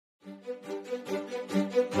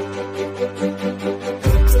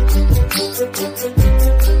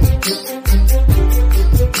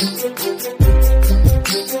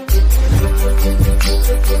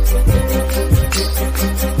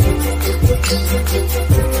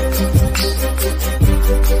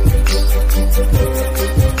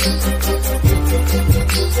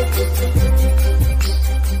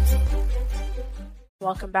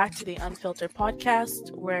welcome back to the Unfiltered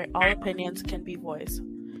podcast, where all opinions can be voiced.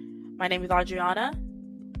 My name is Adriana.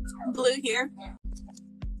 Blue here.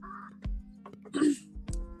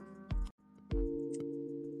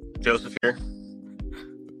 Joseph here.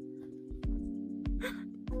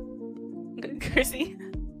 Chrissy.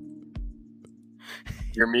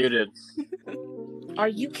 You're muted. Are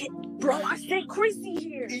you kidding? Bro, I said Chrissy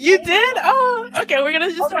here. You did? Oh, okay. We're going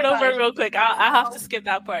to just start over gosh. real quick. I have to skip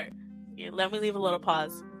that part. Yeah, let me leave a little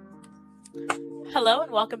pause. Hello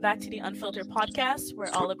and welcome back to the Unfiltered podcast,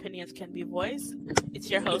 where all opinions can be voiced.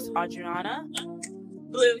 It's your host, Adriana.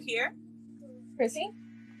 Blue here. Chrissy?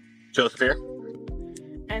 Joseph here.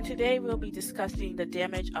 And today we'll be discussing the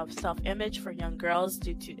damage of self-image for young girls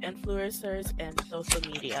due to influencers and social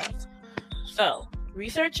media. So,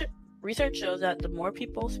 research shows that the more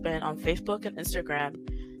people spend on Facebook and Instagram,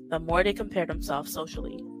 the more they compare themselves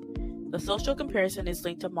socially. The social comparison is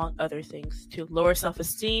linked, among other things, to lower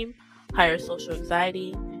self-esteem, higher social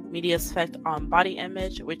anxiety, media's effect on body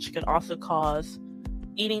image, which could also cause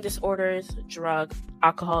eating disorders, drug,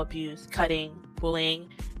 alcohol abuse, cutting, bullying,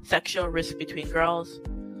 sexual risk between girls.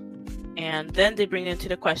 And then they bring into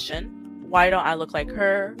the question, why don't I look like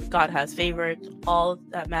her? God has favorites. All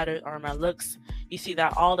that matters are my looks. You see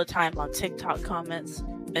that all the time on TikTok comments,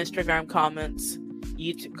 Instagram comments,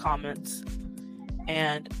 YouTube comments.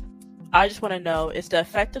 And I just want to know, is the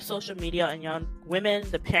effect of social media on young women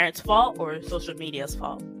the parents' fault or social media's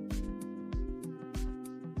fault?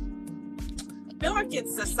 I feel like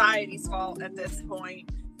it's society's fault at this point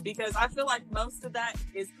because I feel like most of that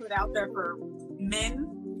is put out there for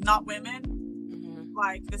men, not women. Mm-hmm.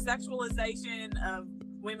 Like the sexualization of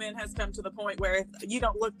women has come to the point where if you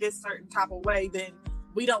don't look this certain type of way, then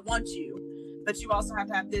we don't want you. But you also have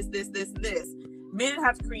to have this, and this. Men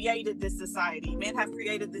have created this society. Men have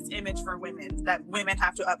created this image for women that women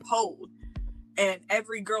have to uphold. And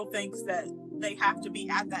every girl thinks that they have to be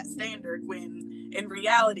at that standard when in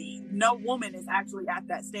reality, no woman is actually at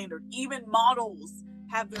that standard. Even models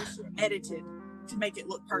have their shit edited to make it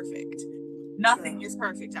look perfect. Nothing is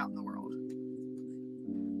perfect out in the world.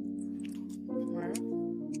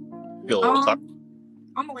 Feel a little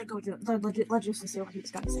I'm gonna let Justin say what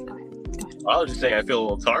he's got to say. Go ahead. I was just saying I feel a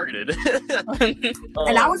little targeted.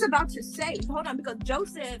 And I was about to say, hold on, because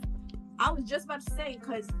Joseph, I was just about to say,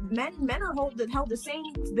 because men are held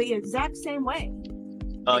the exact same way.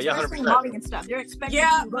 Yeah, Especially 100%. modeling and stuff. They're expected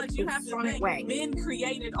to look but you have to the way. men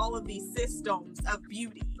created all of these systems of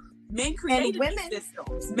beauty. Men created women- these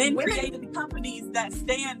systems. Men women- created the companies that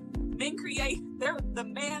stand. Men create. They're the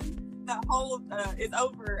man that hold is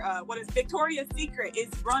over. What is Victoria's Secret is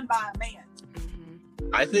run by a man.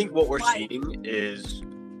 I think what we're seeing is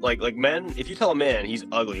like men. If you tell a man he's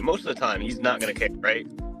ugly, most of the time he's not gonna care, right?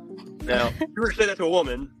 Now, if you were to say that to a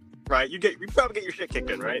woman, right? You probably get your shit kicked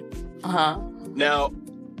in, right? Now,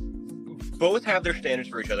 both have their standards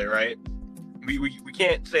for each other, right? We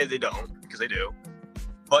can't say they don't because they do,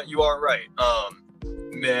 but you are right.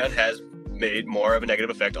 Man has made more of a negative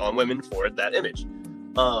effect on women for that image.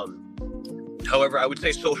 However, I would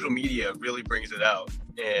say social media really brings it out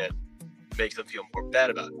and makes them feel more bad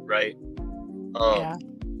about it, right? Yeah.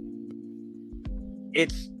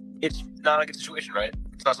 It's not a good situation, right?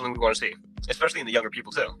 It's not something we want to see, especially in the younger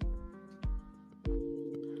people too.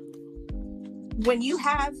 When you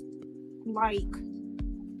have like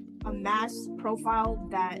a mass profile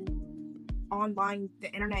that online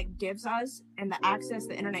the internet gives us and the access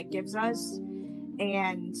the internet gives us,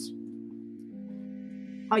 and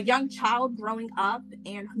a young child growing up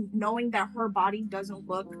and knowing that her body doesn't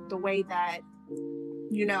look the way that,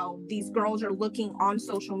 you know, these girls are looking on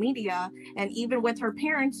social media, and even with her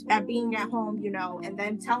parents at being at home, you know, and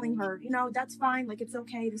then telling her, you know, that's fine, like it's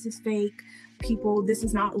okay, this is fake, people, this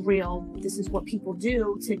is not real, this is what people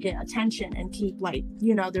do to get attention and keep, like,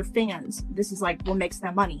 you know, their fans, this is like what makes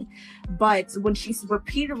them money. But when she's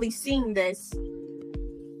repeatedly seeing this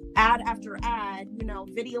ad after ad, you know,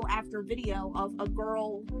 video after video of a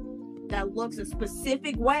girl that looks a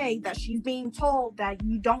specific way, that she's being told that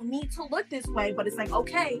you don't need to look this way, but it's like,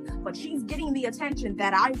 okay, but she's getting the attention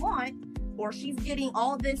that I want, or she's getting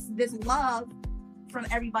all this love from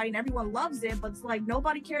everybody and everyone loves it, but it's like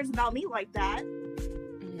nobody cares about me like that.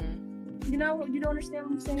 You know, you don't understand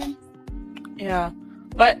what I'm saying? Yeah,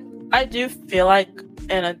 but I do feel like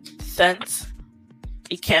in a sense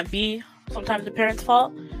it can be sometimes the parents'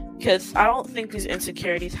 fault, because I don't think these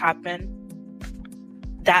insecurities happen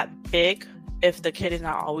that big if the kid is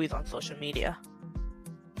not always on social media.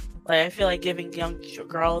 Like, I feel like giving young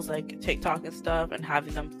girls like TikTok and stuff and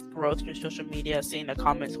having them grow through social media, seeing the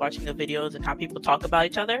comments, watching the videos and how people talk about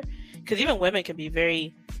each other, because even women can be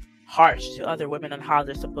very harsh to other women on how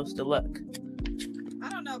they're supposed to look. I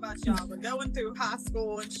don't know about y'all, but going through high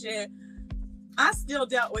school and shit, I still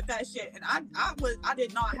dealt with that shit. And I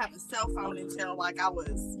did not have a cell phone until like I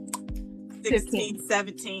was 16,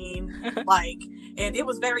 17, like, and it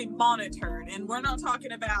was very monitored. And we're not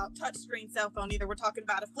talking about touchscreen cell phone either. We're talking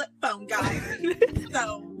about a flip phone, guys.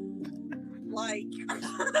 So, like,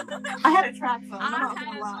 I had a track phone. I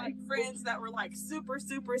had like friends that were like super,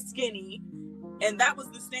 super skinny, and that was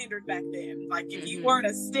the standard back then. Like, if you weren't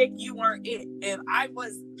a stick, you weren't it. And I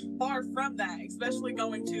was far from that, especially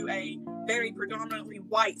going to a very predominantly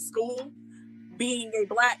white school. Being a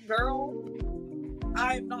black girl,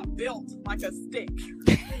 I am not built like a stick.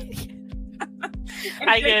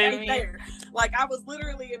 I get it. There. Like, I was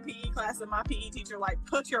literally in PE class, and my PE teacher like,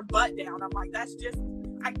 put your butt down. I'm like, that's just,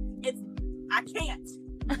 I can't.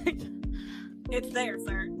 It's there,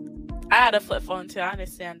 sir. I had a flip phone too. I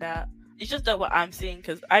understand that. It's just that what I'm seeing,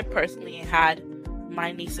 because I personally had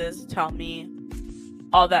my nieces tell me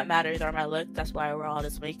all that matters are my look. That's why I wear all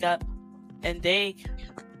this makeup. And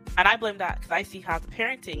I blame that because I see how the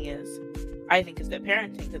parenting is. I think it's their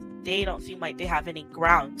parenting because they don't seem like they have any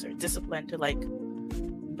grounds or discipline to like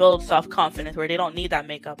build self-confidence where they don't need that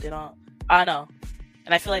makeup. I don't know.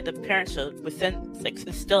 And I feel like the parents should within like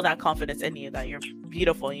instill that confidence in you that you're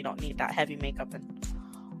beautiful and you don't need that heavy makeup and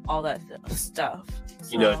all that stuff.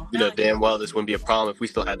 So, you know damn well this wouldn't be a problem if we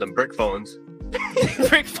still had them brick phones.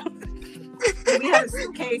 brick phone. We had a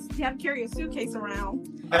suitcase. You have to carry a suitcase around.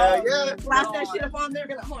 Yeah. Blast that shit up on there.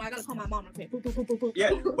 Be like, hold on, I gotta call my mom. Okay. Boop, boop, boop, boop, boop. Yeah,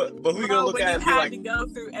 but who you gonna look when at you and be had like, to go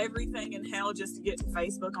through everything in hell just to get to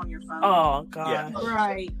Facebook on your phone. Oh god. Yeah.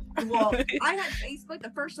 Right. Well, I had Facebook.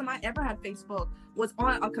 The first time I ever had Facebook was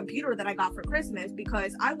on a computer that I got for Christmas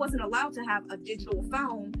because I wasn't allowed to have a digital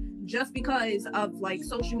phone just because of like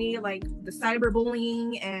social media, like the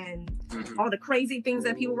cyberbullying and all the crazy things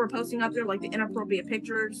that people were posting up there, like the inappropriate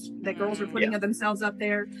pictures that girls were putting of themselves up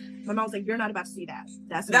there. My mom was like, "You're not about to see that."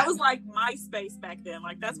 That was like MySpace back then.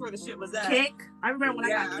 Like that's where the shit was at. Kick. I remember when I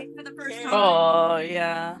got kicked for the first time. Oh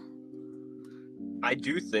yeah. I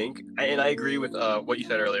do think, and I agree with what you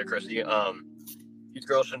said earlier, Chrissy. These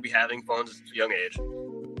girls shouldn't be having phones at a young age,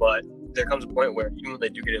 but there comes a point where even when they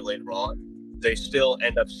do get it later on, they still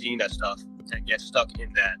end up seeing that stuff and get stuck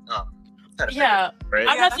in that kind of thing, right?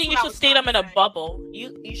 I'm not saying you should stay them in a bubble.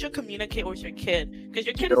 You should communicate with your kid because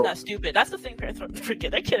your kid is not stupid. That's the thing parents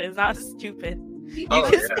forget. Their kid is not stupid.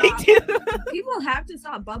 People have to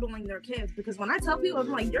stop bubbling their kids because when I tell people,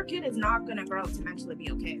 I'm like, your kid is not going to grow up to mentally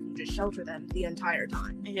be okay if you just shelter them the entire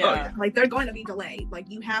time. Yeah. Like, they're going to be delayed.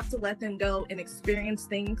 Like, you have to let them go and experience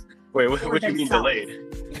things. Wait, what do you mean delayed?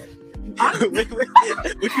 What you mean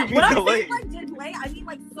delayed? I say like delay, I mean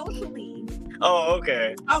like socially. Oh,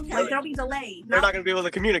 okay. Like, they'll be delayed. They're not going to be able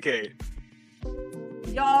to communicate.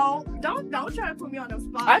 Y'all, don't try to put me on the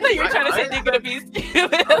spot. I thought you were trying to say they're gonna be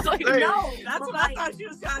stupid. I was like, no, that's what I thought she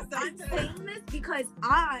was trying to say. I'm saying this because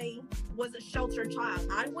I was a sheltered child.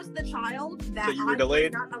 I was the child that So you were I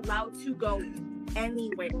delayed? was not allowed to go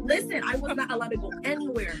anywhere. Listen, I was not allowed to go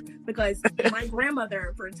anywhere because my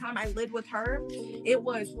grandmother, for the time I lived with her, it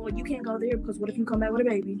was, well, you can't go there because what if you come back with a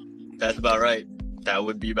baby? That's about right. That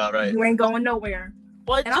would be about right. You ain't going nowhere.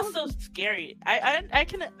 Well, it's just so scary. I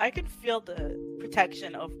can feel the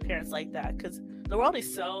protection of parents like that because the world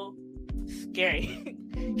is so scary.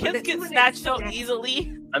 Kids get snatched so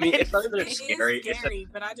easily. I mean, it's not even that it's scary. It is scary,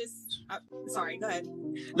 but sorry, go ahead.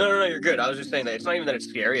 No, you're good. I was just saying that it's not even that it's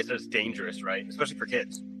scary, it's that it's dangerous, right? Especially for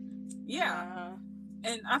kids. Yeah.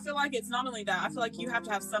 And I feel like it's not only that, I feel like you have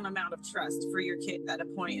to have some amount of trust for your kid at a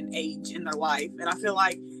point in age in their life. And I feel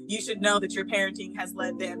like you should know that your parenting has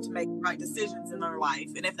led them to make the right decisions in their life.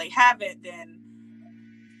 And if they haven't, then...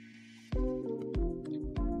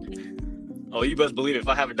 Oh, you best believe it. If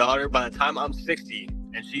I have a daughter, by the time I'm 60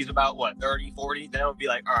 and she's about, 30, 40, then I'll be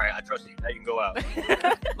like, all right, I trust you. Now you can go out.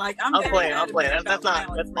 Like, I'm playing. That's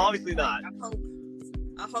obviously not.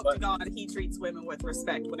 I hope to God he treats women with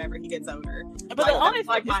respect whenever he gets older. But the honest,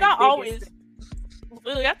 it's not always.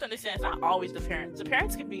 Well, you have to understand, it's not always the parents. The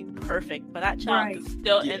parents can be perfect, but that child can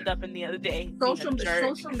still end up in the other day. Social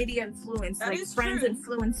media influence, that like friends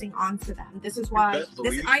influencing onto them. This is why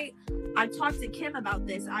I talked to Kim about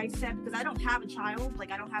this. I said, because I don't have a child,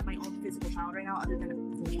 like I don't have my own physical child right now, other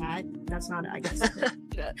than a cat. That's not, I guess.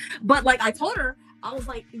 But like I told her, I was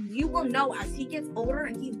like, you will know as he gets older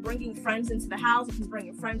and he's bringing friends into the house, if he's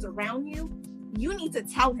bringing friends around you, you need to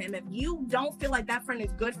tell him. If you don't feel like that friend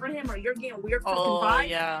is good for him or you're getting weird fucking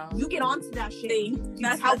vibes, you get onto that shit.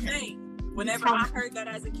 That's the thing. Whenever I heard that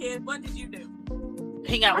as a kid, what did you do?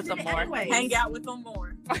 Hang out with them more. Hang out with them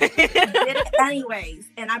more. She did it anyways.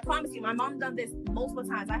 And I promise you, my mom done this multiple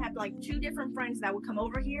times. I had like 2 different friends that would come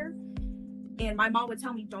over here, and my mom would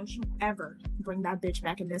tell me, don't you ever bring that bitch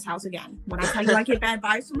back in this house again. When I tell you I get bad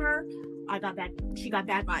vibes from her, she got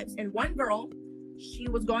bad vibes. And one girl, she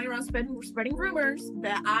was going around spreading rumors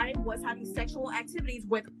that I was having sexual activities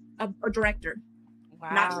with a director. Wow.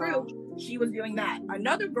 Not true. She was doing that.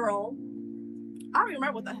 Another girl, I don't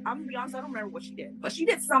remember I'm gonna be honest, I don't remember what she did, but she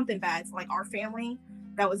did something bad to like our family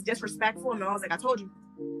that was disrespectful, and I was like, I told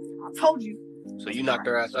you. So you knocked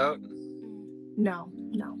her ass out? No.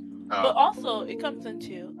 But also, it comes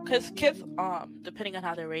into, because kids, depending on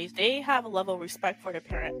how they're raised, they have a level of respect for their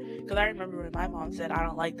parent. Because I remember when my mom said, I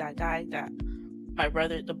don't like that guy that our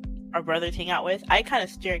brothers hang out with, I kind of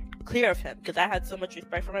steered clear of him because I had so much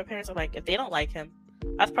respect for my parents. I'm like, if they don't like him,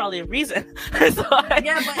 that's probably a reason. So I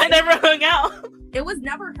never hung out. It was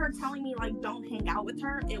never her telling me like, don't hang out with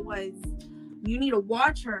her. It was, you need to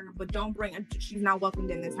watch her, but don't bring her. She's not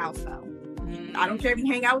welcomed in this house though. I don't care if you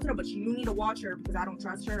hang out with her, but you need to watch her because I don't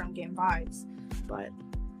trust her. I'm getting vibes. But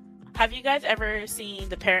have you guys ever seen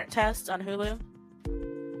The Parent Test on Hulu?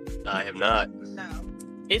 I have not. No.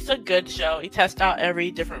 It's a good show. He tests out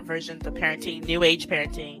every different version of parenting, new age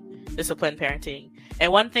parenting, disciplined parenting.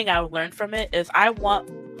 And one thing I learned from it is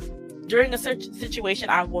during a situation,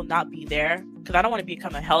 I will not be there because I don't want to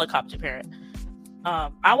become a helicopter parent.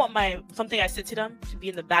 I want something I said to them to be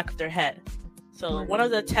in the back of their head. So one of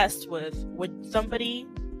the tests was,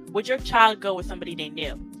 would your child go with somebody they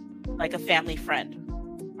knew, like a family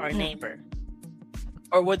friend or a neighbor?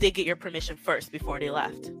 Or would they get your permission first before they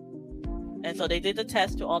left? And so they did the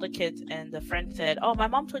test to all the kids, and the friend said, oh, my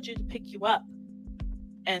mom told you to pick you up.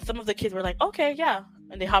 And some of the kids were like, okay, yeah.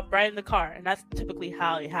 And they hopped right in the car. And that's typically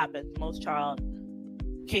how it happens. Most child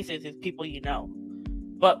cases is people you know.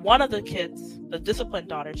 But one of the kids, the disciplined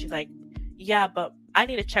daughter, she's like, yeah, but I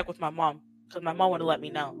need to check with my mom because my mom would let me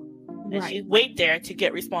know. And she waited there to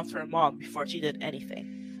get response from her mom before she did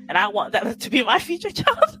anything. And I want that to be my future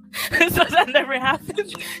child. So that never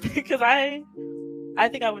happens. Because I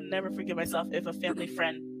think I would never forgive myself if a family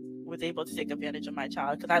friend was able to take advantage of my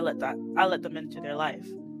child because I let them into their life.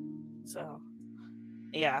 So,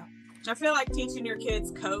 yeah. I feel like teaching your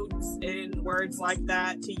kids codes and words like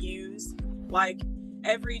that to use. Like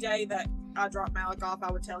every day that I drop Malik off,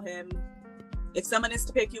 I would tell him, if someone is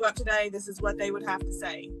to pick you up today, this is what they would have to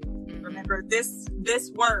say. Mm-hmm. Remember this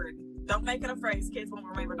word. Don't make it a phrase. Kids won't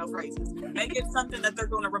remember no phrases. Make it something that they're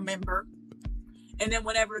going to remember. And then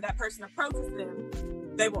whenever that person approaches them,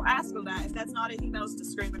 they will ask them that. If that's not it, he knows to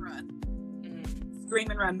scream and run. Mm-hmm. Scream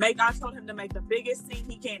and run. I told him to make the biggest scene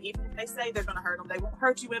he can. Even if they say they're going to hurt him, they won't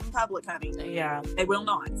hurt you in public, honey. Yeah. They will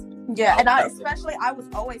not. Yeah, and I was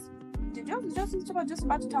always... Did Josie just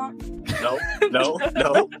about to talk? No.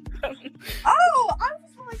 Oh, I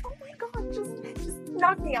was like, oh my god, just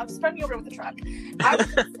knock me out, just run me over with the truck. I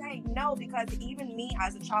was just saying no, because even me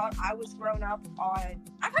as a child, I was grown up I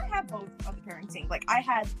kind of had both of the parenting. Like I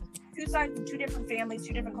had 2 sides, 2 different families,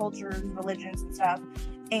 2 different cultures, religions and stuff.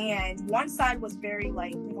 And one side was very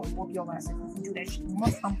like, we're gonna whoop your ass if you do that shit.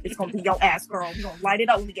 It's gonna be your ass, girl. We're gonna light it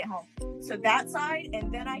up when we get home. So that side,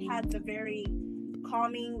 and then I had the very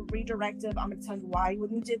calming, redirective, I'm going to tell you why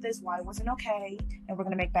when you did this, why it wasn't okay, and we're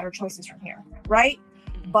going to make better choices from here, right?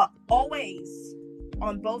 But always,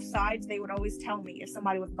 on both sides, they would always tell me if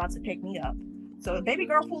somebody was about to pick me up. So a baby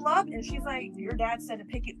girl pull up, and she's like, your dad said to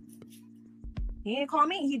pick you. He didn't call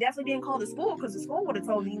me. He definitely didn't call the school, because the school would have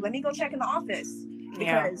told me, let me go check in the office.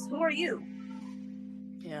 Because who are you?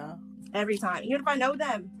 Yeah. Every time. Even if I know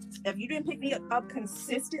them, if you didn't pick me up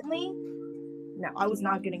consistently, no, I was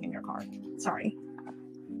not getting in your car. Sorry.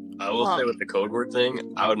 I will say with the code word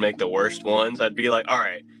thing, I would make the worst ones. I'd be like, all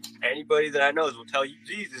right, anybody that I know will tell you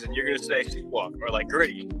Jesus, and you're going to say sleepwalk or like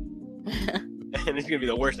gritty. And it's going to be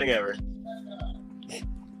the worst thing ever.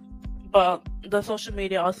 But the social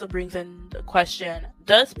media also brings in the question,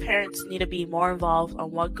 does parents need to be more involved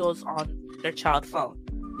on what goes on their child's phone?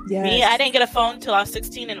 Yes. Me, I didn't get a phone until I was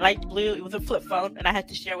 16 and light blue. It was a flip phone, and I had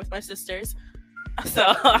to share with my sisters. So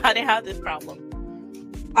I didn't have this problem.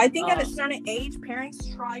 I think at a certain age, parents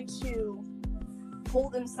try to pull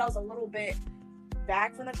themselves a little bit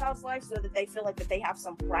back from the child's life so that they feel like that they have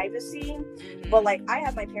some privacy. Mm-hmm. But like I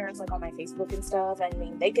have my parents like on my Facebook and stuff. I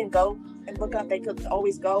mean, they can go and look up. They could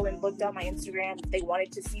always go and look down my Instagram if they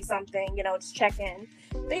wanted to see something, just check in.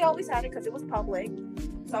 They always had it because it was public.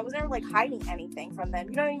 So I was never like hiding anything from them.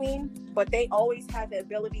 You know what I mean? But they always had the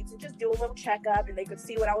ability to just do a little checkup, and they could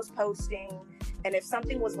see what I was posting. And if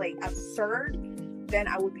something was like absurd, then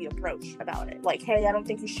I would be approached about it. Like, hey, I don't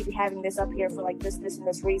think you should be having this up here for like this, and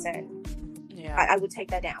this reason. Yeah. I would take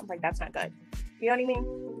that down. Like, that's not good. You know what I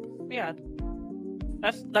mean? Yeah.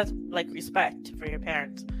 That's like respect for your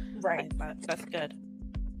parents. Right. That's good.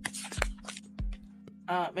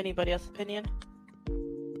 Anybody else's opinion?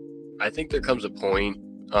 I think there comes a point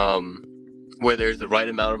where there's the right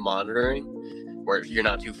amount of monitoring, where you're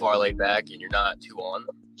not too far laid back and you're not too on.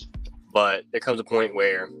 But there comes a point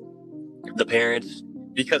where the parents,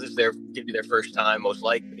 because it's going to be their first time, most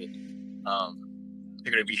likely,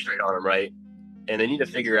 they're going to be straight on them, right? And they need to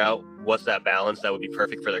figure out what's that balance that would be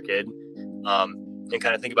perfect for their kid, and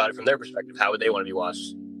kind of think about it from their perspective. How would they want to be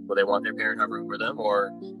watched? Will they want their parent hovering over them,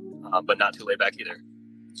 or but not too laid back either?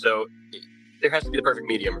 So there has to be the perfect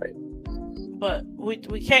medium, right? But we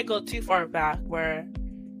can't go too far back where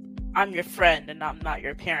I'm your friend and I'm not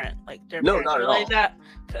your parent. Like their No, parents not at like all. that,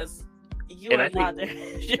 because you And are I think-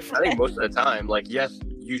 not your friend. I think most of the time, like, yes,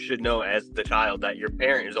 you should know as the child that your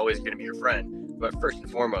parent is always going to be your friend, but first and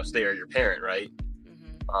foremost, they are your parent, right?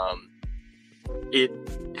 Mhm. It,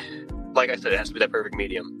 like I said, it has to be that perfect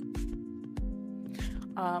medium.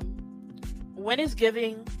 When is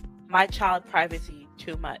giving my child privacy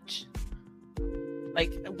too much?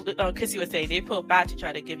 Like, because you would say they feel bad to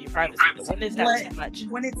try to give you privacy, but when is that too much?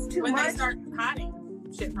 When it's too When they much, start hiding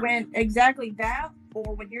shit from when exactly that,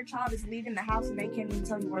 or when your child is leaving the house and they can't even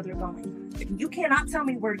tell you where they're going. You cannot tell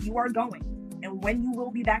me where you are going and when you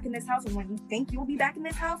will be back in this house, and when you think you will be back in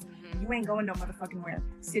this house. You ain't going no motherfucking where.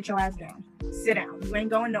 Sit your ass down. Sit down. You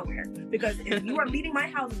ain't going nowhere. Because if you are leaving my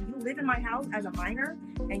house, and you live in my house as a minor,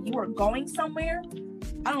 and you are going somewhere,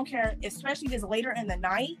 I don't care, especially if it's later in the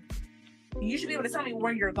night, you should be able to tell me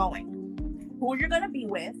where you're going, who you're going to be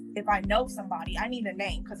with. If I know somebody, I need a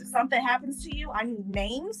name. Because if something happens to you, I need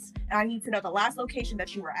names, and I need to know the last location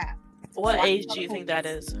that you were at. What So I age can do you tell think the that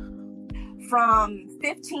police. is? From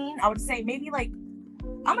 15, I would say maybe like,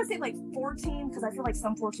 I'm gonna say like 14, because I feel like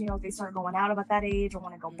some 14-year-olds, they start going out about that age or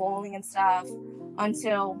want to go bowling and stuff,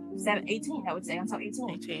 until 18, I would say, until 18.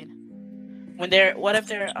 18. What if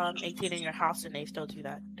they're 18 in your house and they still do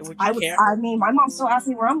that? Would you care? I mean, my mom still asks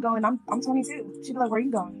me where I'm going. I'm 22. She'd be like, where are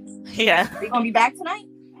you going? Yeah. Are you gonna be back tonight?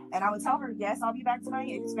 And I would tell her, yes, I'll be back tonight.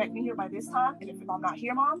 Expect me here by this time. And if I'm not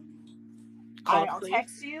here, Mom, Call I'll please.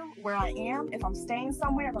 text you where I am. If I'm staying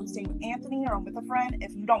somewhere, if I'm staying with Anthony or I'm with a friend,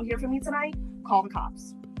 if you don't hear from me tonight, call the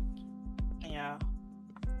cops. Yeah.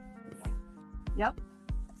 Yep.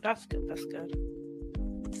 That's good. That's good.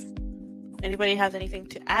 Anybody has anything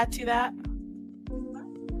to add to that?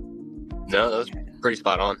 No, that was pretty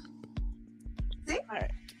spot on. All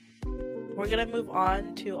right. We're gonna move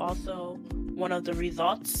on to also one of the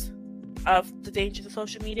results of the dangers of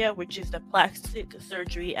social media, which is the plastic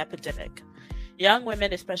surgery epidemic. Young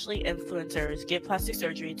women, especially influencers, get plastic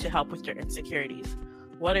surgery to help with their insecurities.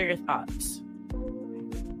 What are your thoughts?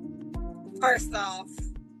 First off,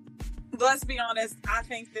 let's be honest, I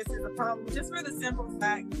think this is a problem just for the simple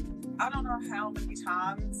fact, I don't know how many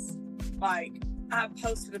times, like, I've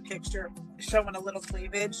posted a picture showing a little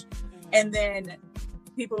cleavage, and then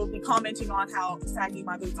people will be commenting on how saggy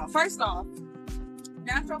my boobs are. First off,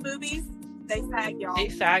 natural boobies, they sag, y'all. They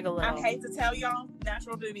sag a little. I hate to tell y'all,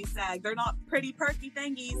 natural boobies sag. They're not pretty perky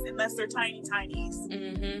thingies unless they're tiny tinies.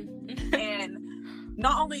 Mm-hmm. And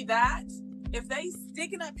not only that, if they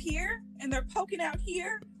sticking up here and they're poking out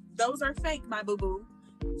here, those are fake, my boo-boo.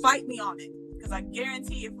 Fight me on it. Because I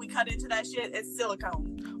guarantee if we cut into that shit, it's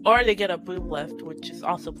silicone. Or they get a boob lift, which is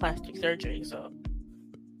also plastic surgery. So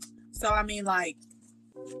I mean, like,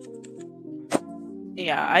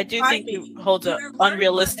 yeah, I do fight think me. it holds You an ever learn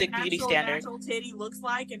unrealistic what a beauty natural, standard. Natural titty looks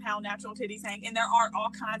like and how natural titties hang. And there are all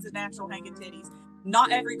kinds of natural hanging titties.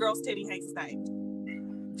 Not every girl's titty hangs the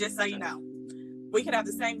same. Just so you know. We could have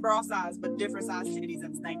the same bra size, but different size titties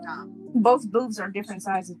at the same time. Both boobs are different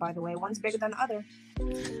sizes, by the way. One's bigger than the other.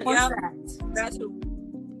 Yeah, Fact. that's true.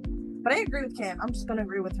 But I agree with Kim. I'm just gonna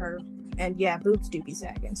agree with her. And yeah, boobs do be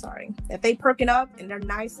sagging. Sorry. If they perking up and they're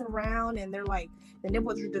nice and round and they're like the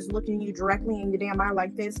nipples are just looking you directly in your damn eye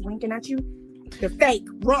like this, winking at you, they're fake.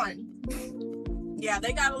 Run. Yeah,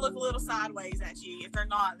 they gotta look a little sideways at you. If they're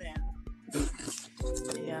not, then.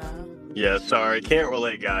 Yeah. Yeah, sorry, can't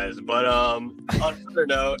relate, guys. But on another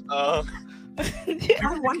note, I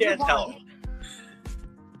you wonder can't why. tell.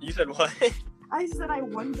 You said what? I said I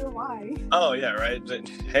wonder why. Oh yeah, right.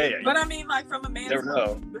 Hey, But I mean, like, from a man's never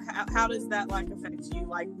know. point of view, how does that, like, affect you?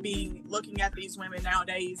 Like, looking at these women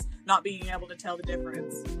nowadays, not being able to tell the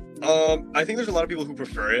difference. I think there's a lot of people who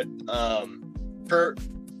prefer it. For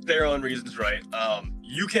their own reasons, right?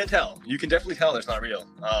 You can tell. You can definitely tell it's not real.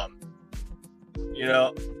 You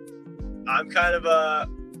know, I'm kind of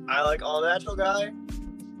I like all natural guy,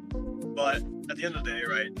 but at the end of the day,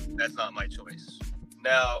 right, that's not my choice.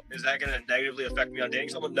 Now, is that going to negatively affect me on dating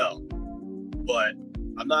someone? No. but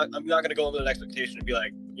I'm not gonna go into an expectation and be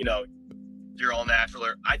like, you know, you're all natural,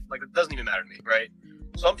 or it doesn't even matter to me, right?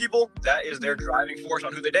 Some people, that is their driving force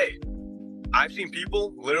on who they date. I've seen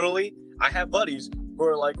people, literally, I have buddies who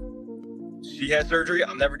are like, she had surgery,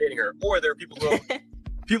 I'm never dating her. Or there are people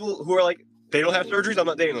who are like, they don't have surgeries, I'm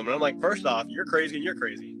not dating them. And I'm like, first off, you're crazy and you're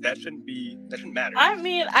crazy. That shouldn't matter. I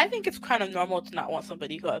mean, I think it's kind of normal to not want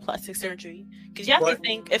somebody who had plastic surgery. Because you have to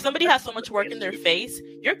think, if somebody has so much work in their face,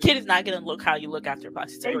 your kid is not going to look how you look after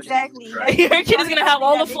plastic surgery. Exactly. Right. Your kid is going to have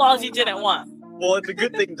all the flaws you didn't want. Well, it's a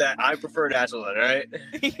good thing that I prefer natural, right?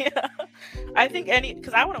 Yeah. I think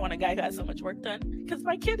because I wouldn't want a guy who has so much work done. Because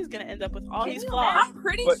my kid is going to end up with all these flaws. I'm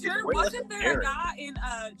pretty sure, wasn't there a guy in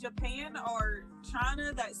Japan or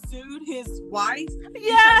China that sued his wife?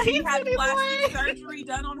 Yeah, he had plastic surgery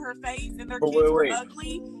done on her face and their kids were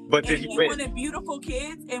ugly. But did he win? Wanted beautiful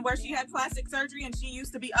kids, and where she had plastic surgery and she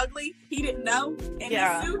used to be ugly, he didn't know, and he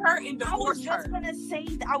sued her and divorced her. I was just gonna say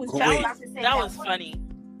that. That was funny.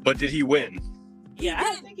 But did he win? Yeah,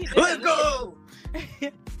 I think he did. Let's go,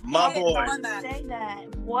 my boy. Say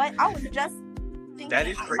that. What I was just thinking that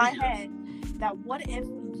is in my head, that what if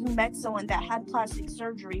you met someone that had plastic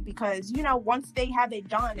surgery, because you know, once they have it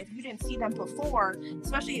done, if you didn't see them before,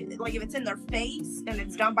 especially like if it's in their face and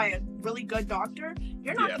it's done by a really good doctor,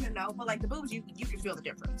 you're not gonna know. But like the boobs, you can feel the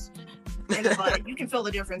difference. And the butt, you can feel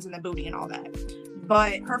the difference in the booty and all that.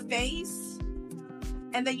 But her face,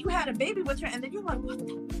 and then you had a baby with her, and then you're like, what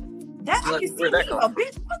the? That I can see a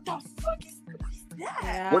bitch. What the fuck is that?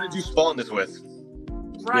 Yeah. What did you spawn this with?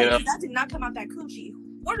 Right, that did not come out that coochie.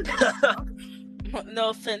 Where did that No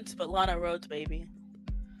offense, but Lana Rhodes, baby.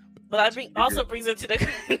 But that also brings it to the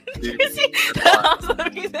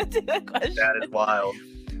question. That is wild.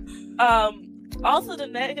 Also, the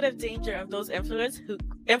negative danger of those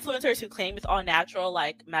influencers who claim it's all natural,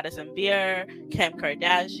 like Madison Beer, Kim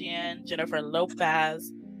Kardashian, Jennifer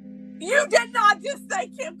Lopez. You did not just say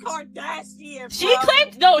Kim Kardashian. She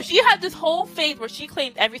claimed she had this whole phase where she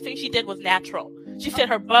claimed everything she did was natural. She said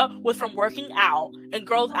her butt was from working out, and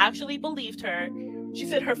girls actually believed her. She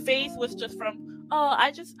said her face was just from,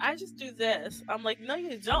 I just do this. I'm like, no,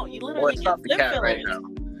 you don't. You literally get lip fillers. Right now.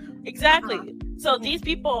 Exactly. So these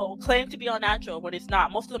people claim to be all natural, but it's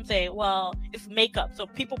not. Most of them say, well, it's makeup. So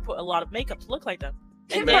people put a lot of makeup to look like them.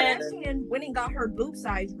 Kim Kardashian went and got her boob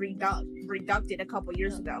size reducted a couple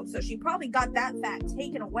years ago. So she probably got that fat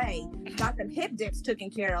taken away, got them hip dips taken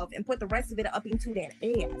care of, and put the rest of it up into that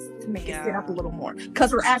ass to make it sit up a little more.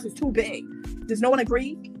 Because her ass is too big. Does no one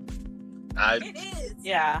agree? It is.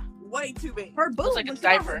 Yeah. Way too big. Her boobs, like when she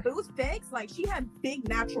got her boobs fixed, like she had big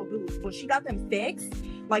natural boobs. When she got them fixed,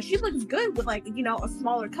 like she looks good with like, you know, a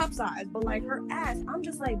smaller cup size. But like her ass, I'm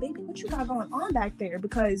just like, baby, what you got going on back there?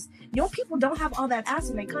 Because people don't have all that ass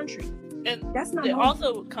in their country. And that's not. It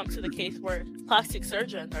also comes to the case where plastic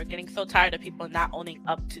surgeons are getting so tired of people not owning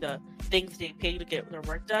up to the things they pay to get their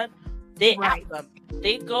work done. They ask them.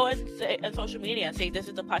 They go and say on social media and say this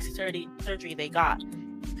is the plastic surgery they got.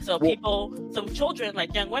 So children,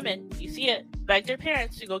 like young women, you see it, beg their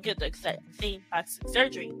parents to go get the same plastic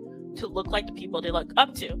surgery to look like the people they look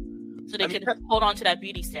up to, so they can hold on to that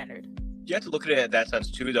beauty standard. You have to look at it in that sense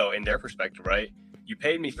too, though, in their perspective, right? You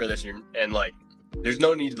paid me for this, and like, there's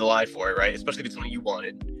no need to lie for it, right? Especially if it's something you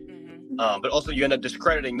wanted. Mm-hmm. But also, you end up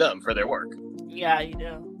discrediting them for their work. Yeah, you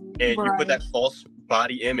do. And you put that false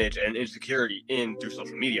body image and insecurity in through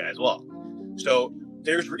social media as well. So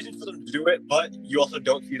there's reasons for them to do it, but you also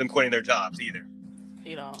don't see them quitting their jobs either.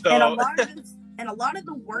 You know, so, and a lot of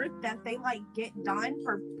the work that they like get done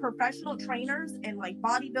for professional trainers and like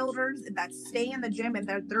bodybuilders that stay in the gym and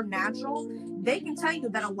they're natural, they can tell you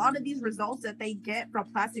that a lot of these results that they get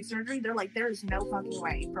from plastic surgery, they're like, there is no fucking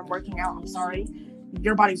way from working out. I'm sorry,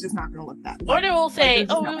 your body's just not gonna look that way. Or they will say, it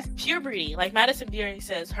was puberty. Like Madison Beer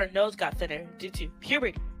says, her nose got thinner due to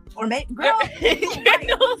puberty. Or girl, I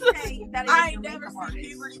ain't never seen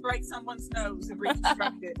puberty break someone's nose and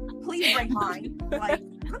reconstruct it. Please break mine. Like,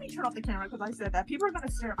 let me turn off the camera because I said that. People are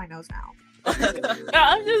gonna stare at my nose now.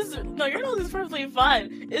 Your nose is perfectly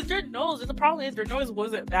fine. It's their nose. The problem is their nose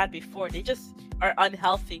wasn't bad before. They just are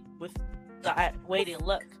unhealthy with the way they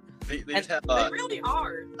look. They really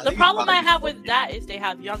are. The problem I have with that is they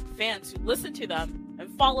have young fans who listen to them and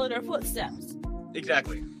follow their footsteps.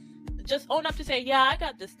 Exactly. Just own up to say, yeah, I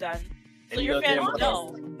got this done. So your fans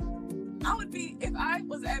know. I would be, if I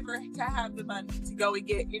was ever to have the money to go and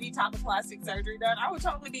get any type of plastic surgery done, I would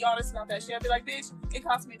totally be honest about that shit. I'd be like, bitch, it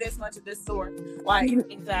cost me this much at this store. Like,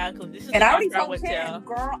 exactly. This is And I already the doctor told would him, tell.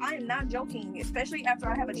 girl, I am not joking. Especially after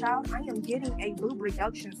I have a child, I am getting a boob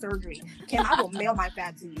reduction surgery. Kim, I will mail my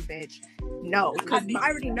fat to you, bitch. No, because I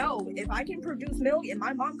already know if I can produce milk, and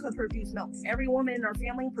my mom could produce milk. Every woman in our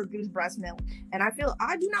family produced breast milk, and I feel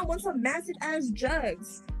I do not want some massive ass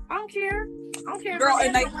jugs. I don't care. girl,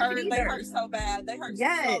 and they hurt. They hurt so bad. They hurt.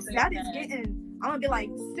 Yes, so that bad. is getting. I'm gonna be like,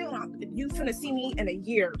 still, you finna see me in a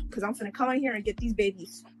year because I'm finna come in here and get these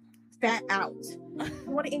babies fat out. You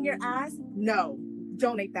want it in your ass? No.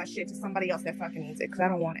 Donate that shit to somebody else that fucking needs it because I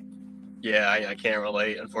don't want it. Yeah, I can't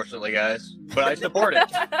relate, unfortunately, guys. But I support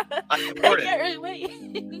it. I support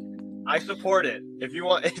it. I support it. If you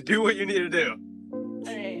want, do what you need to do.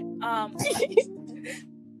 Alright,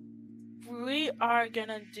 we are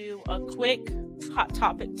gonna do a quick hot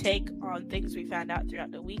topic take on things we found out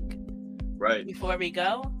throughout the week. Right. Before we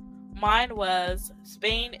go, mine was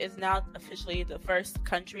Spain is now officially the first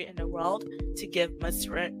country in the world to give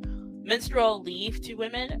menstrual leave to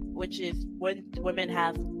women, which is when women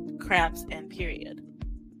have cramps and period.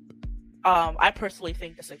 I personally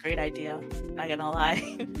think it's a great idea. Not gonna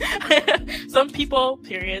lie. Some people,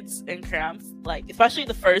 periods and cramps, like especially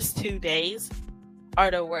the first 2 days, are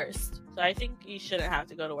the worst. So I think you shouldn't have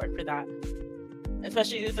to go to work for that.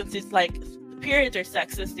 Especially since it's like periods are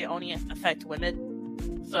sexist; they only affect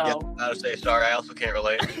women. So yeah, I would say sorry. I also can't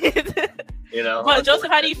relate. You know. Well,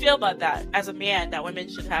 Joseph, how do you feel about that? As a man, that women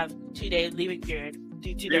should have 2-day leaving period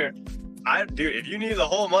due to their. Dude, if you need the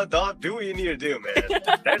whole month off, do what you need to do, man.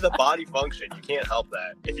 There's a body function. You can't help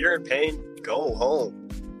that. If you're in pain, go home.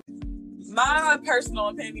 My personal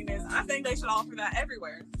opinion is I think they should offer that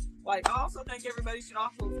everywhere. Like, I also think everybody should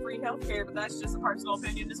offer free healthcare, but that's just a personal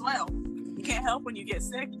opinion as well. You can't help when you get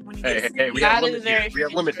sick. When you get sick. Hey, we have limits here. We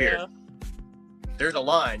have limits here. There's a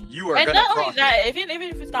line. You are going to cross. And not only that, even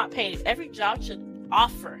if it's not paid, every job should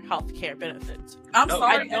offer healthcare benefits. I'm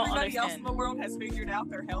sorry, I everybody else in the world has figured out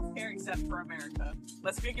their healthcare except for America.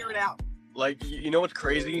 Let's figure it out. Like, you know what's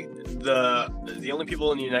crazy? The only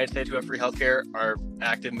people in the United States who have free healthcare are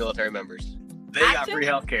active military members. They got free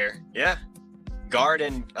healthcare. Yeah. Guard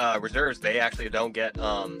and reserves, they actually don't get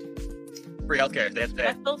free healthcare. They have to pay.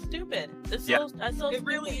 That's so stupid. It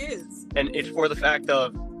really is. And it's for the fact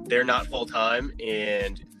of they're not full time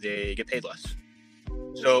and they get paid less.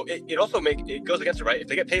 So it also it goes against it, right? If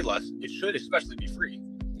they get paid less, it should especially be free.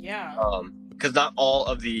 Yeah. Because not all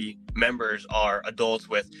of the members are adults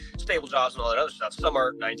with stable jobs and all that other stuff. Some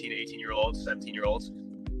are 19, 18-year-olds, 17-year-olds.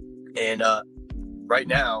 And right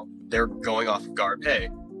now, they're going off of guard pay,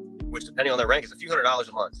 which depending on their rank is a few $100s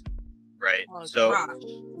a month, right? Oh, so, gosh.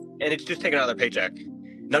 And it's just taking out of their paycheck.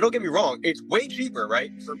 Now, don't get me wrong. It's way cheaper,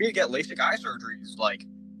 right? For me to get LASIK eye surgery is like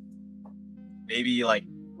maybe like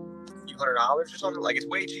a few $100s or something. Like, it's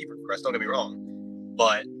way cheaper for us, don't get me wrong.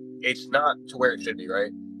 But it's not to where it should be,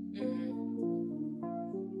 right?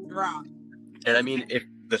 Right. And I mean, if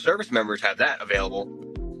the service members have that available,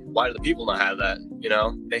 why do the people not have that? You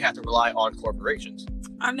know, they have to rely on corporations.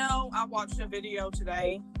 I know I watched a video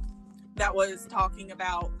today that was talking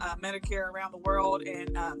about Medicare around the world,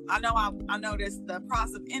 and I noticed the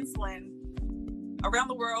price of insulin around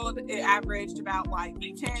the world, it averaged about like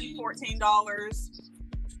 $10-14.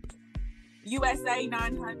 USA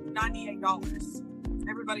 $98.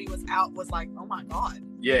 Everybody was like, oh my god.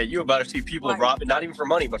 Yeah, you about to see people like, robbing, not even for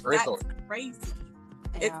money, but for that's insulin. Crazy.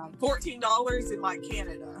 It's $14 in like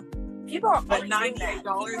Canada. People are but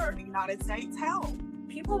 $98 in the United States. Hell,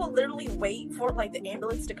 people will literally wait for like the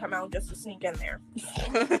ambulance to come out just to sneak in there.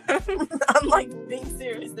 I'm like being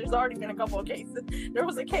serious. There's already been a couple of cases. There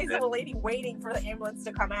was a case of a lady waiting for the ambulance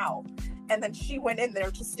to come out, and then she went in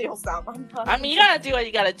there to steal some. I mean, you gotta do what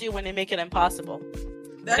you gotta do when they make it impossible.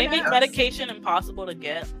 When they make medication impossible to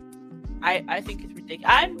get, I think it's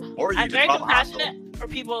ridiculous. I'm very compassionate for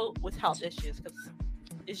people with health issues because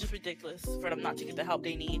it's just ridiculous for them not to get the help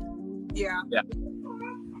they need. Yeah. Yeah.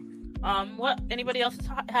 What? Anybody else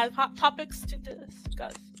have hot topics to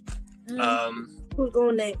discuss? Who's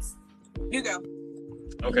going next? You go.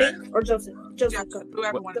 Okay. Me or Joseph? Joseph, go.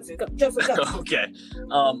 Whoever wants to. Joseph, go. Okay.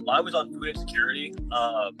 I was on food insecurity.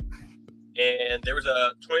 And there was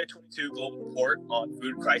a 2022 global report on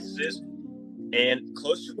food crises, and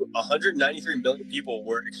close to 193 million people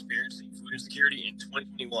were experiencing food insecurity in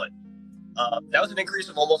 2021. That was an increase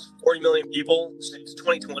of almost 40 million people since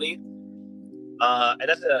 2020, and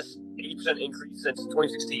that's a 80% increase since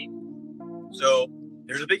 2016. So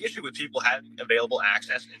there's a big issue with people having available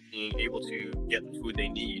access and being able to get the food they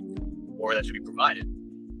need or that should be provided.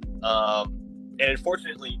 And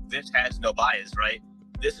unfortunately, this has no bias, right?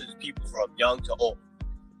 This is people from young to old.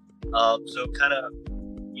 So kind of,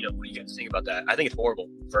 what do you guys think about that? I think it's horrible,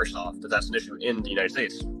 first off, that that's an issue in the United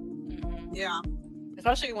States. Mm-hmm. Yeah.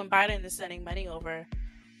 Especially when Biden is sending money over.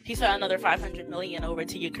 He sent another $500 million over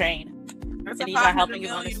to Ukraine. That's And a he's not $500 helping his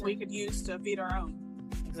million own- we could use to feed our own.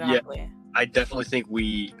 Exactly. I definitely think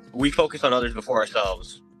we focus on others before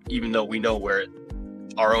ourselves, even though we know we're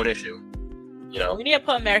our own issue. We need to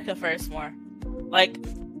put America first more. Like,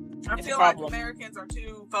 I it's feel a like problem. Americans are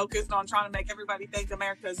too focused on trying to make everybody think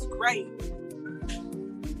America's great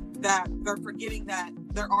that they're forgetting that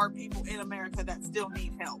there are people in America that still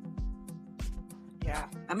need help. Yeah.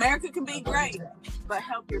 America can be great, but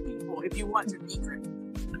help your people if you want to be great.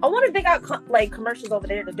 I wonder if they got commercials over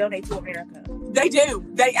there to donate to America. They do.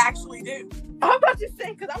 They actually do. I'm about to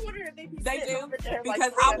say, because I wonder if they be They sitting do, over there,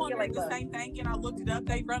 Because I I feel wondered like the same thing, and I looked it up.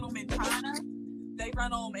 They run them in China. They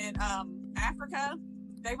run them in Africa.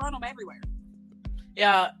 They run them everywhere.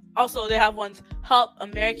 Yeah. Also, they have ones help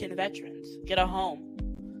American veterans get a home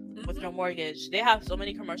with no mortgage. They have so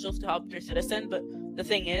many commercials to help their citizen, but the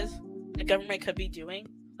thing is, the government could be doing,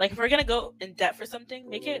 like, if we're gonna go in debt for something,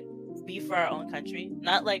 make it be for our own country,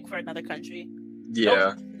 not like for another country.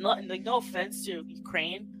 Yeah. No offense to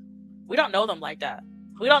Ukraine, we don't know them like that.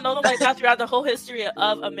 We don't know them like that throughout the whole history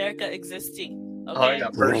of America existing. Okay? Oh, yeah,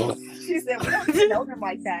 personal. She said, we don't even know them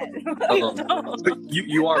like that. But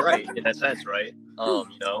you are right in that sense, right?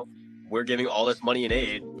 We're giving all this money and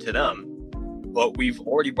aid to them, but we've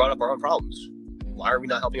already brought up our own problems. Why are we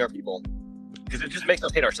not helping our people? Because it just makes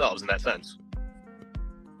us hate ourselves in that sense.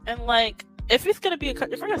 And like, if it's gonna be if we're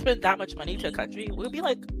gonna spend that much money to a country, we'll be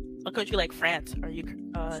like a country like France or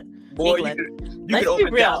Boy, England. you Let's could be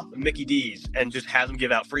open real. down Mickey D's and just have them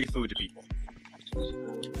give out free food to people. Well,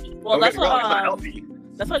 Don't get me wrong, it's not healthy.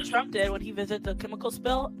 that's what Trump did when he visited the chemical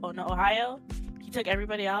spill in Ohio. He took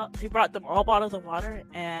everybody out. He brought them all bottles of water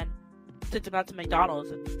and took them out to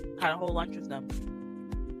McDonald's and had a whole lunch with them.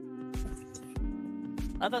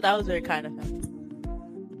 I thought that was very kind of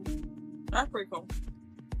him. That's pretty cool.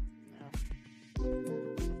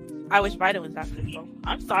 I wish Biden was that simple.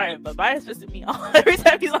 I'm sorry, but Biden's pissing me off every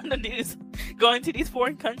time he's on the news, going to these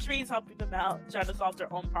foreign countries, helping them out, trying to solve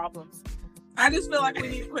their own problems. I just feel like we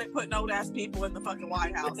need to quit putting old ass people in the fucking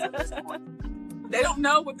White House at this point. They don't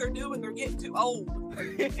know what they're doing. They're getting too old.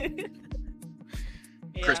 Chris,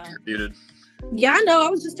 Yeah. you're muted. Yeah, I know. I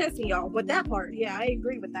was just testing y'all. But that part, yeah, I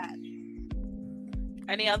agree with that.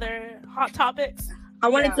 Any other hot topics? I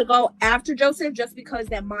wanted to go after Joseph just because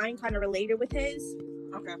that mine kind of related with his.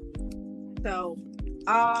 Okay. So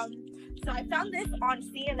I found this on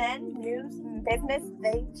CNN News and Business.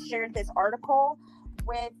 They shared this article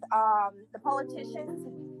with the politicians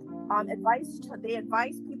they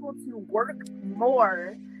advise people to work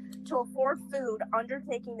more to afford food,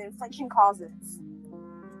 undertaking the inflation causes.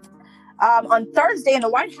 On Thursday in the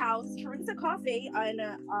White House, Teresa Coffey,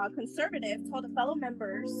 a conservative, told fellow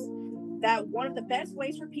members that one of the best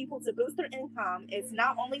ways for people to boost their income is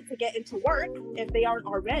not only to get into work if they aren't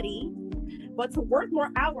already, but to work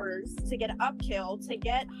more hours to get upkill to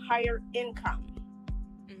get higher income.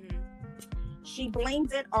 Mm-hmm. She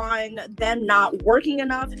blamed it on them not working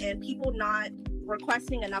enough and people not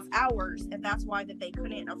requesting enough hours, and that's why that they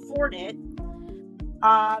couldn't afford it.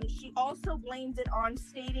 She also blamed it on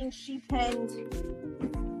stating she pinned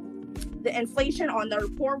the inflation on their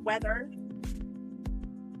poor weather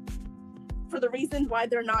for the reasons why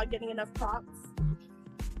they're not getting enough crops,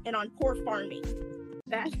 and on poor farming.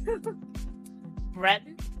 That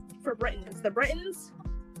Breton? for Britons. The Britons,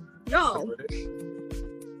 no.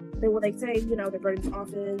 They say, the British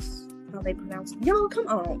office, how they pronounce it. Yo, come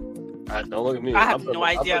on. Don't look at me. I have no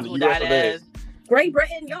idea who that is. Great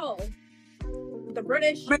Britain, yo. The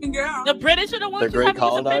British. I mean, yeah. The British are the ones The who great have this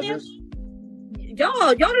opinion? colonizers?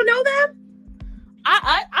 Y'all don't know them?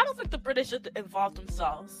 I don't think the British should involve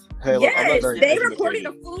themselves. Hey, look, I'm not Yes, very they educated. reported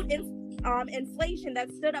a food inflation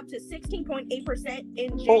that stood up to 16.8%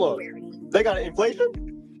 in Hold on. January. They got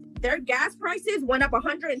inflation? Their gas prices went up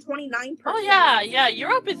 129%. Oh yeah.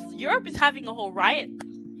 Europe is having a whole riot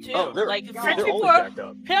too. Oh, they're, like they're French only people are jacked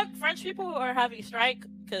up. French people are having strike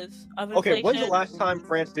because of inflation. Okay, when's the last time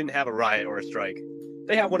France didn't have a riot or a strike?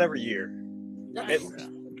 They have one every year. That's It-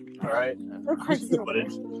 true. All right. They're crazy over there.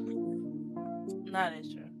 That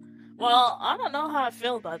is true. Well, I don't know how I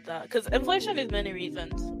feel about that because inflation is many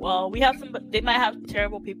reasons. Well, we have they might have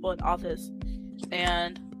terrible people in office,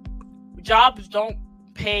 and jobs don't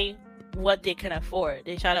pay what they can afford.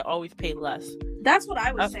 They try to always pay less. That's what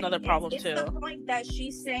I was That's saying. another problem, it's too. the point that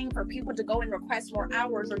she's saying for people to go and request more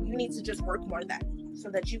hours, or you need to just work more then. so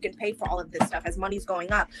that you can pay for all of this stuff as money's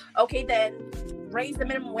going up. Okay, then raise the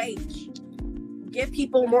minimum wage. Give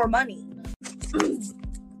people more money.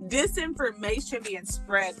 Disinformation being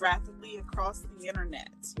spread rapidly across the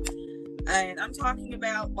internet. And I'm talking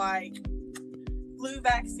about like flu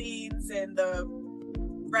vaccines and the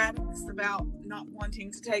rhetorics about not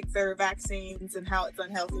wanting to take their vaccines and how it's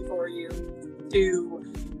unhealthy for you,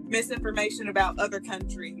 to misinformation about other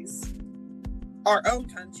countries, our own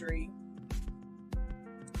country,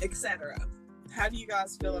 etc. How do you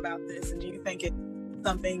guys feel about this, and do you think it's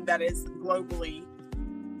something that is globally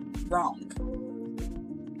wrong?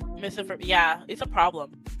 Yeah, it's a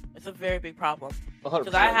problem. It's a very big problem.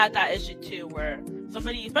 Because I had that issue too, where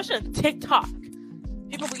somebody, especially on TikTok,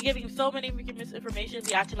 people were giving so many freaking misinformation.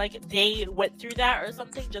 They acted like they went through that or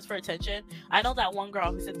something just for attention. I know that one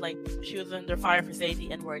girl who said like she was under fire for saying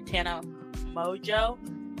the N-word, Tana Mojo.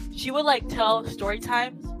 She would like tell story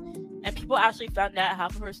times, and people actually found out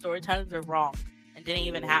half of her story times were wrong and didn't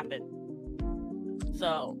even happen.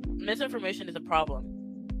 So misinformation is a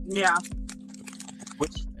problem. Yeah.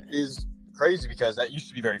 Which is crazy because that used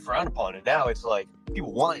to be very frowned upon, and now it's like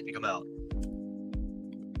people want it to come out.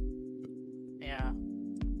 Yeah.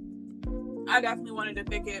 I definitely wanted to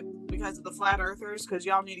pick it because of the flat earthers, because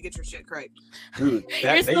y'all need to get your shit correct. Dude,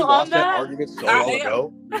 You're they still lost on that that? argument so long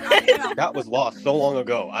ago. Yeah. That was lost so long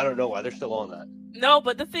ago. I don't know why they're still on that. No,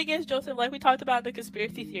 but the thing is, Joseph, like we talked about the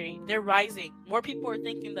conspiracy theory, they're rising. More people are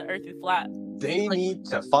thinking the earth is flat. They need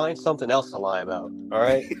to find something else to lie about. All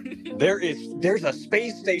right, there's a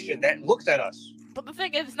space station that looks at us. But the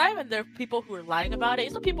thing is, it's not even the people who are lying about it.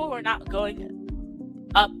 It's the people who are not going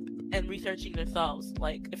up and researching themselves.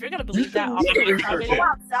 Like, if you're gonna believe that, need to research Go it.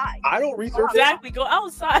 outside. I don't research it. exactly. Go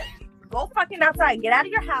outside. Go fucking outside. Get out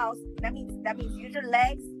of your house. That means use your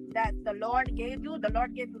legs that the Lord gave you. The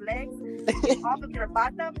Lord gave you legs. Get off of your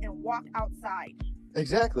bottom and walk outside.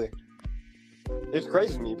 Exactly. It's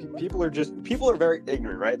crazy to me. People are very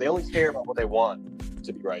ignorant, right? They only care about what they want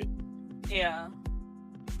to be right. Yeah.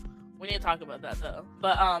 We need to talk about that though.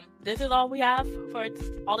 But this is all we have for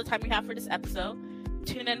all the time we have for this episode.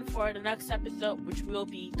 Tune in for the next episode, which will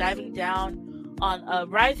be diving down on a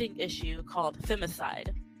rising issue called femicide.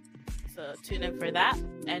 So tune in for that,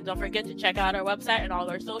 and don't forget to check out our website and all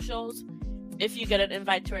our socials. If you get an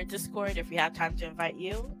invite to our Discord, if we have time to invite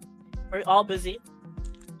you, we're all busy.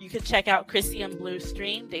 You can check out Chrissy and Blue's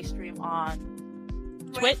stream. They stream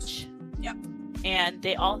on Twitch. Yep. And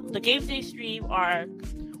the games they stream are,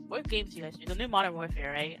 what games do you guys stream? The new Modern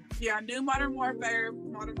Warfare, right? Yeah, new Modern Warfare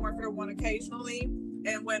 1 occasionally.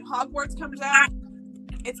 And when Hogwarts comes out,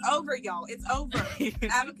 it's over, y'all. It's over.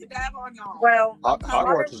 Abacadabra on y'all. Well,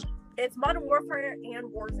 Hogwarts is it's Modern Warfare and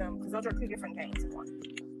Warzone, because those are two different games.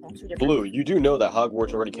 Blue. You do know that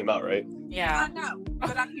Hogwarts already came out, right? Yeah. I know,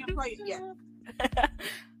 but I can't play it yet.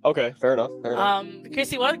 Okay, fair enough.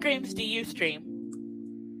 Chrissy, what games do you stream?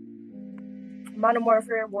 Modern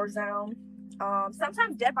Warfare, Warzone.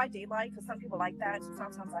 Sometimes Dead by Daylight, because some people like that. So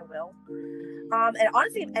sometimes I will. And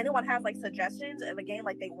honestly, if anyone has like suggestions of a game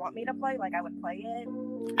like they want me to play, like I would play it.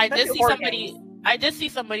 I did Especially see horror somebody. games. I did see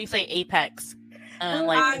somebody say Apex. I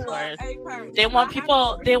Like love Apex. they want I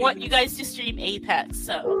people. have They want you guys to stream Apex.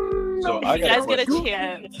 So So if I you got guys a get a question.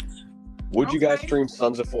 chance, Would you guys Okay. stream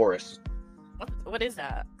Sons of Forest? what is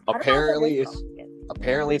that? I don't know Apparently,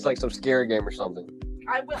 what it's like some scary game or something.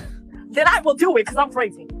 I will. Then I will do it because I'm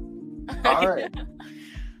crazy. All right.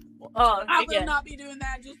 Oh, I will again. not be doing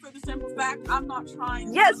that just for the simple fact I'm not trying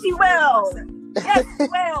to. Yes, you will. Yes, she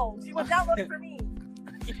will. She will download it for me.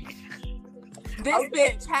 This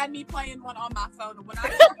bitch had me playing one on my phone. And when I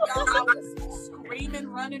told y'all I was screaming,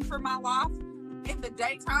 running for my life in the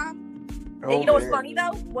daytime. And you know what's funny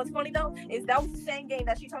though? What's funny though is that was the same game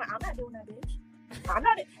that she told me, I'm not doing that, bitch. I'm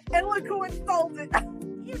not. And look who installed it.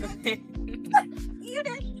 You did. You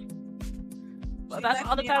did. Well, She that's left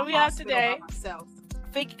all the me in time a we have hospital today. by myself.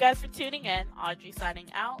 Thank you guys for tuning in. Audrey signing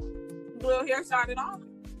out. Blue here signing off.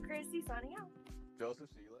 Chrissy signing out. Joseph,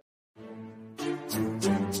 see you later.